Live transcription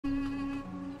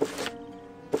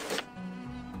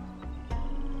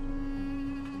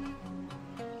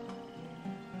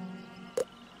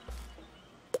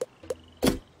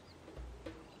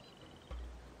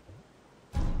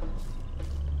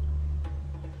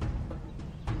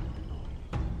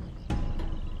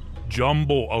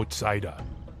Jumbo, outsider.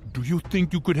 Do you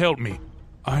think you could help me?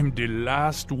 I'm the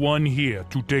last one here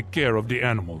to take care of the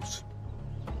animals.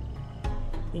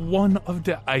 One of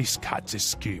the ice cats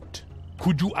escaped.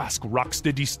 Could you ask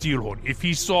Rakstede Steelhorn if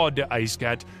he saw the ice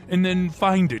cat and then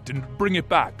find it and bring it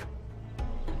back?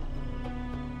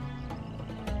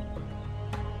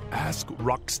 Ask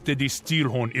Rakstede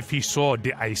Steelhorn if he saw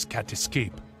the ice cat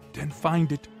escape. Then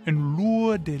find it and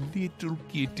lure the little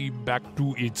kitty back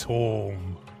to its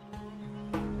home.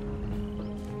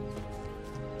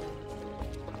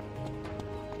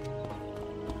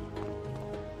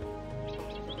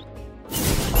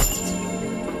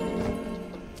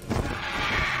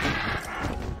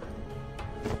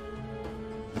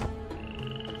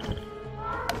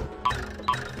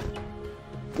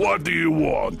 What do you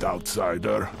want,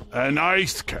 outsider? An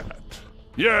ice cat?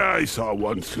 Yeah, I saw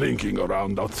one slinking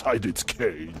around outside its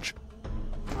cage.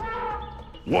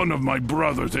 One of my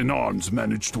brothers in arms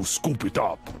managed to scoop it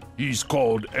up. He's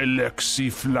called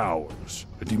Alexi Flowers,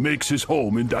 and he makes his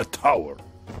home in that tower.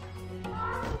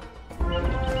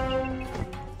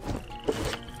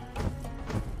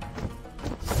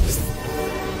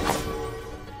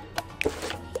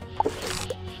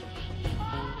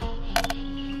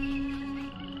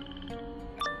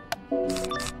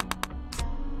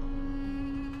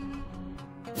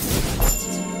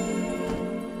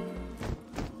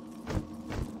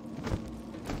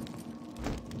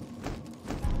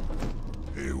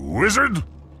 Wizard?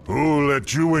 Who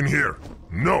let you in here?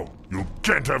 No, you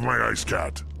can't have my ice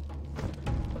cat.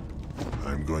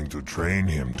 I'm going to train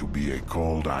him to be a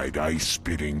cold-eyed,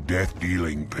 ice-spitting,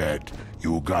 death-dealing pet.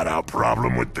 You got a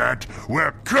problem with that?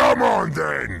 Well, come on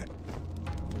then!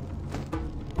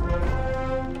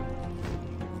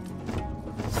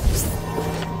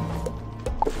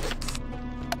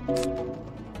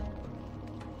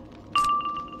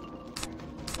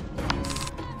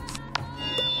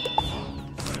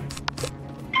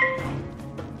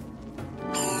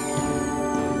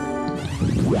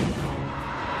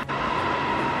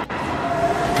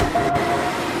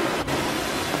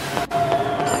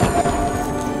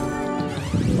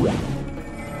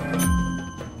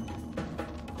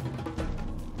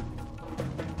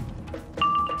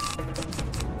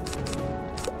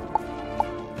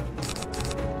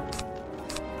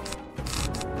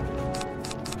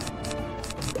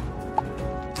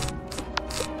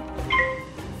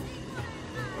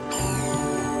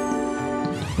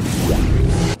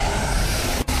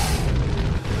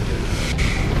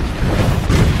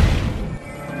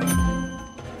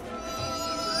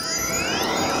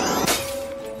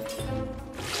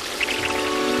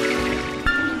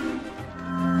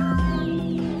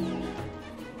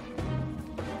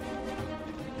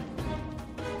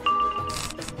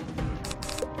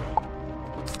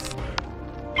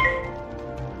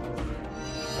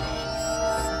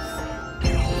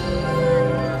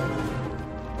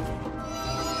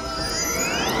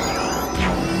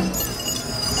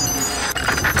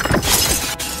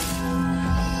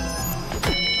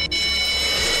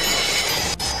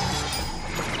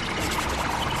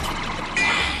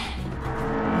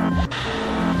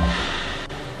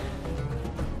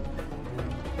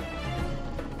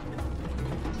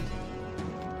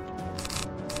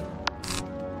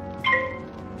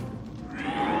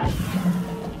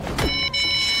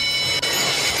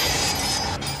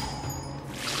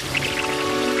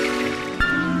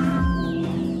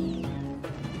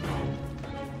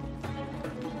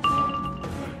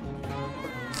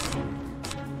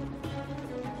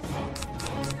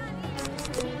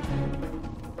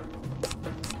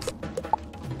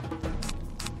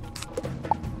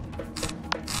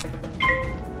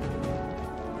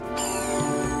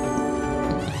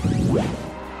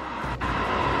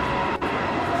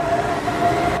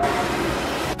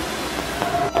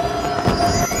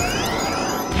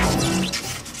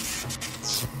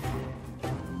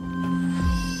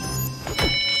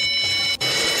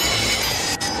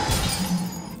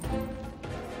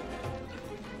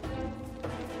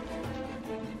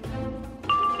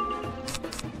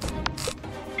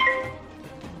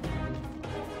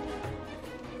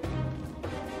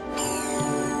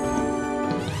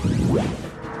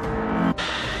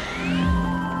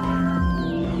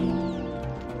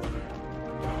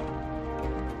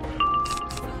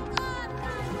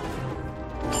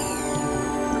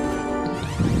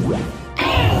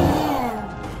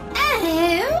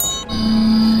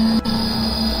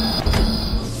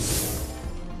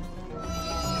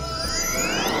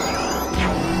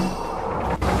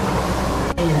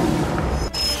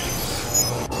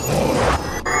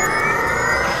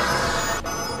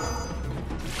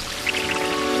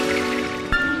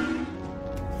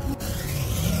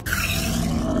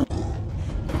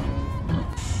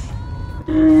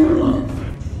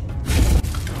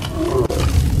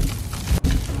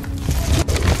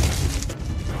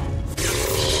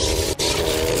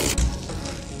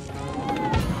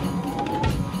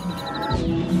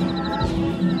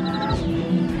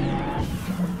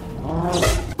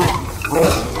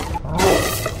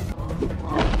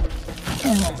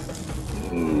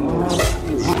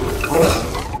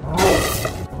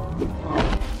 You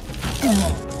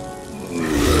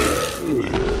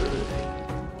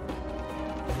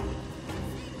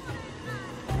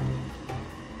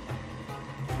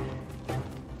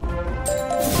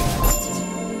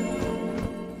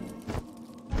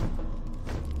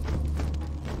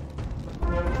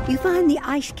find the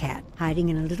ice cat hiding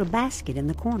in a little basket in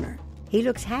the corner. He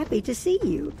looks happy to see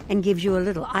you and gives you a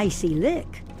little icy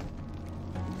lick.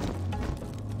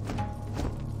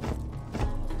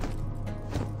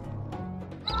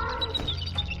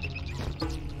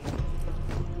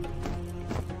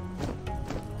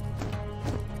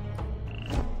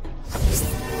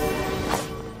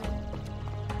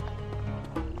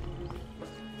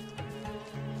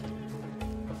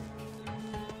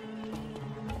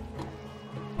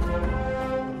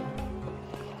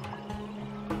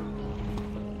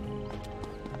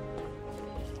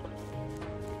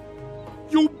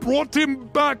 You brought him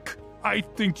back! I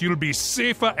think you'll be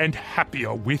safer and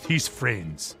happier with his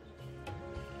friends.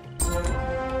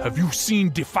 Have you seen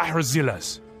the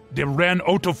Firezillas? They ran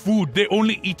out of food. They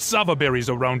only eat Savaberries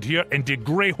around here, and the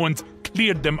Greyhorns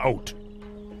cleared them out.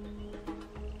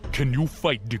 Can you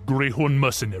fight the Greyhorn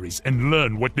mercenaries and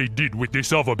learn what they did with the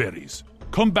Savaberries?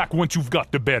 Come back once you've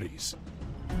got the berries.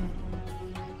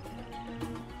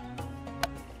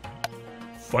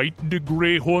 Fight the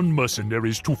Greyhorn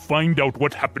mercenaries to find out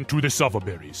what happened to the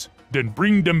Savaberries. Then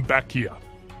bring them back here.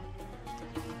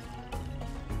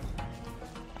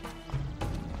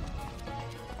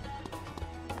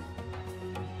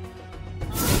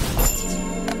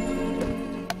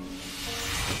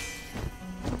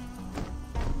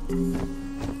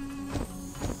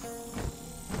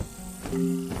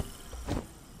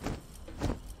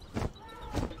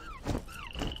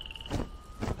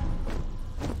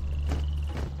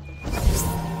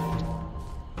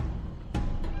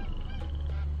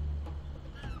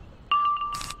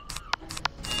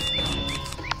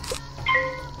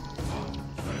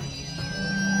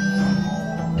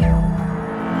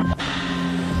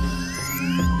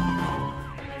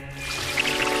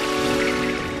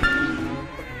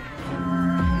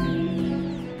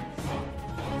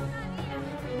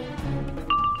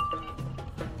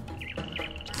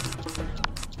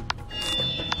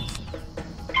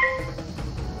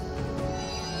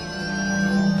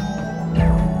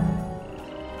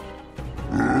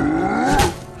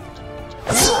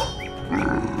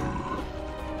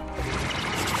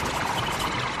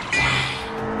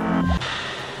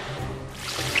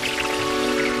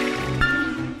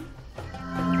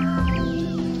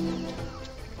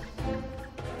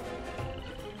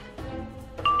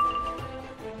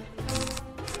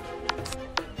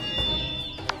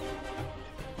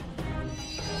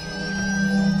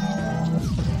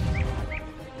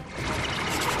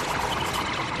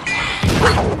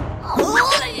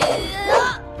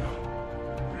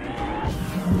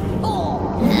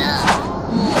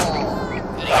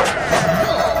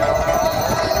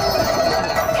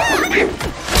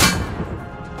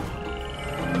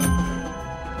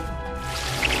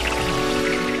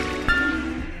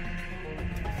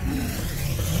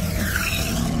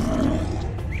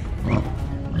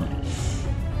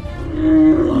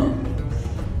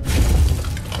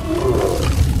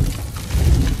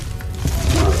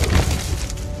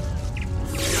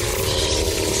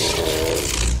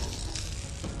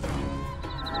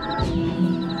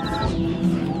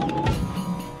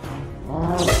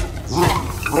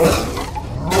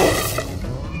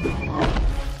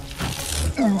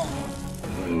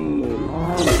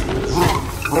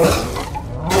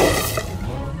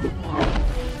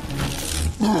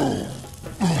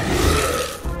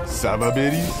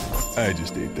 Savaberries? I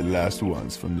just ate the last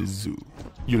ones from the zoo.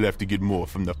 You'll have to get more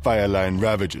from the Fireline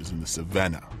Ravagers in the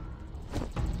savannah.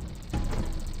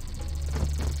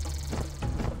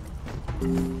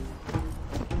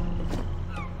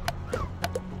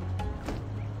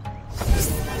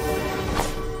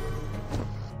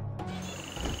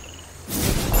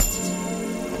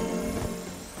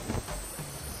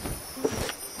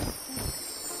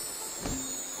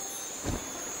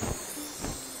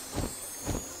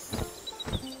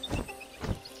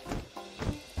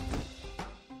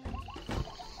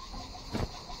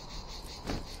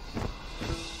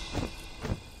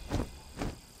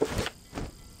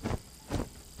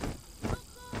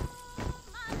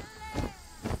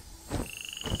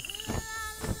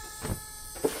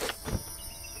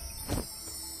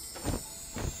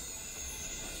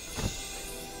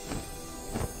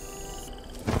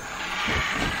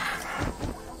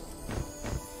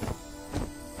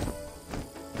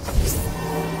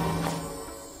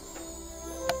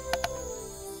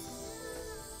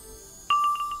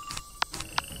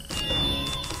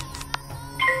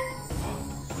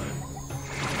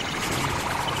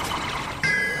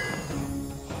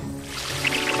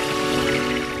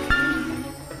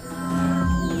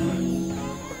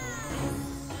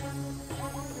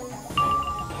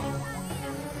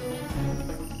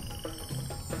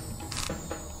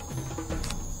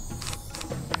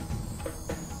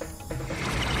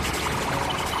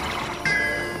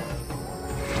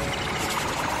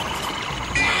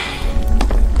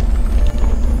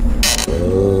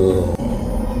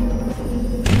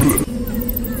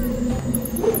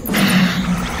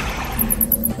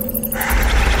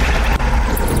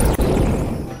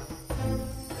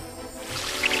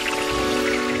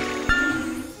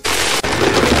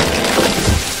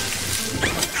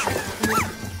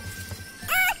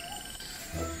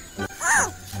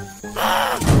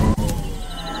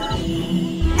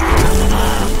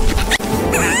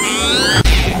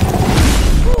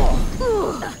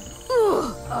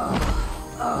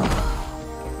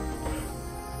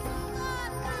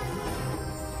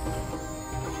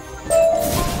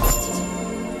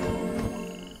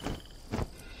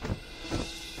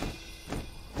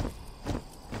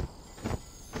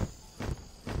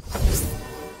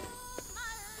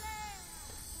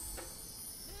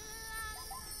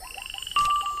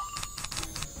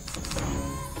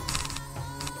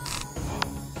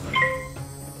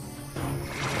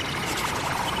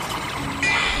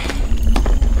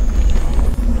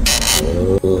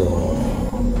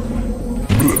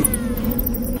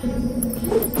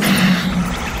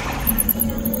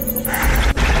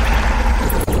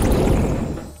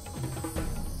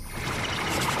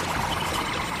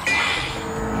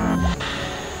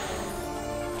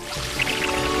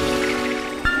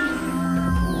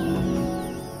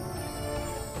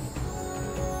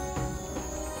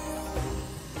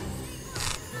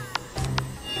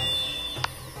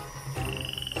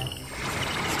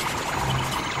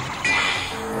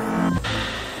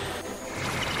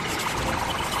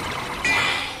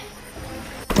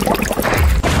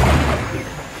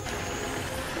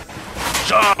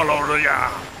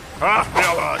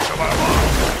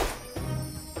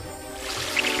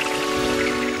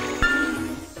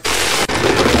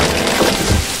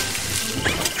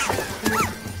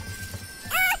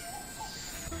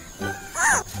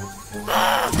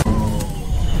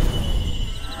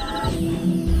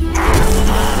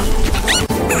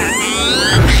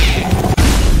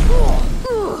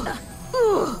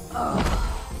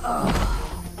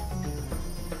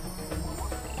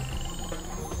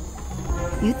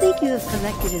 You think you have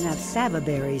collected enough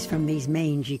Savaberries from these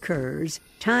mangy curs.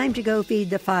 Time to go feed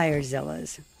the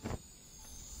Firezillas.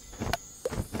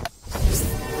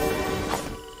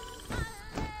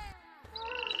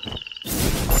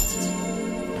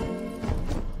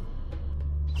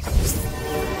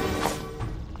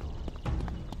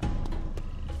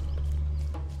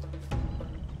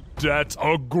 That's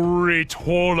a great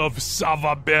haul of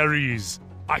Savaberries.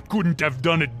 I couldn't have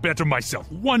done it better myself,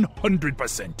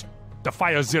 100%. The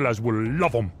Firezillas will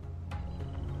love them.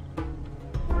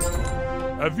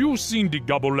 Have you seen the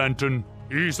Gobble Lantern?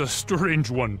 He's a strange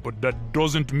one, but that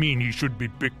doesn't mean he should be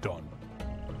picked on.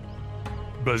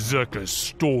 Berserkers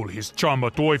stole his Charmer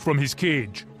toy from his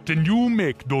cage. Can you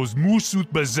make those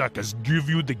Moosooth Berserkers give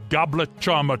you the Gobbler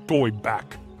Charmer toy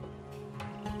back?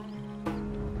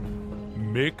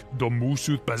 Make the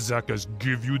Moosooth Berserkers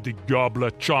give you the Gobbler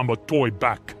Charmer toy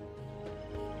back.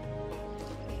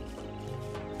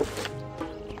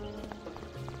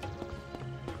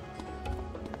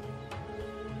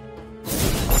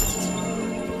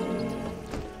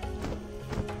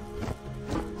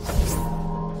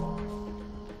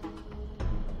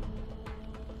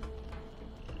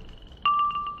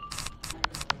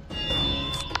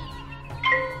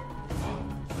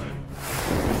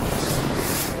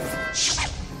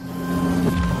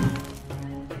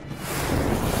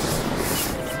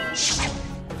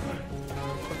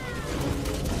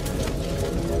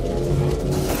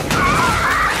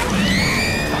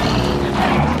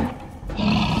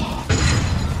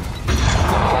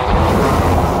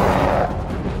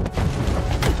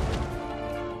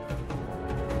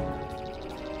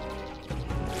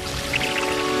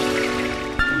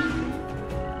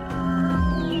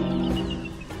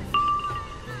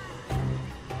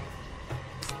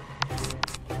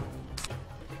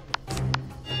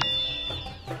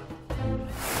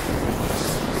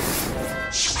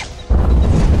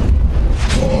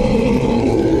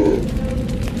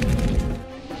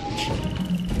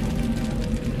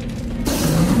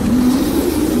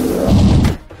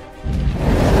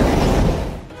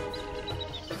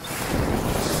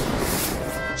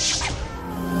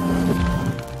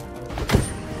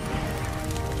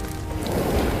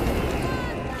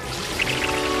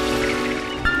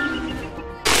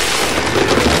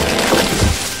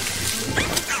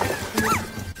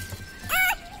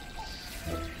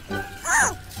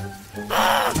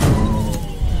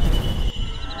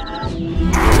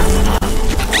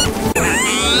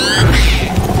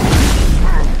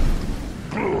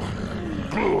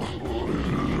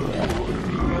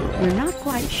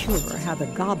 How the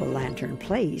Gobble Lantern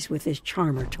plays with his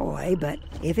Charmer toy, but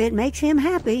if it makes him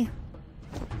happy.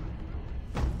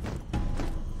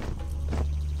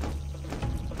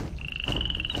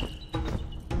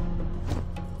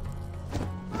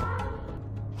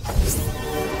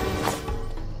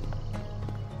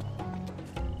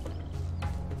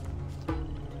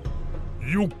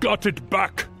 You got it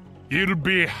back. He'll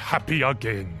be happy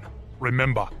again.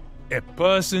 Remember, a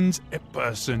person's a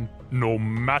person, no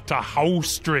matter how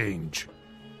strange.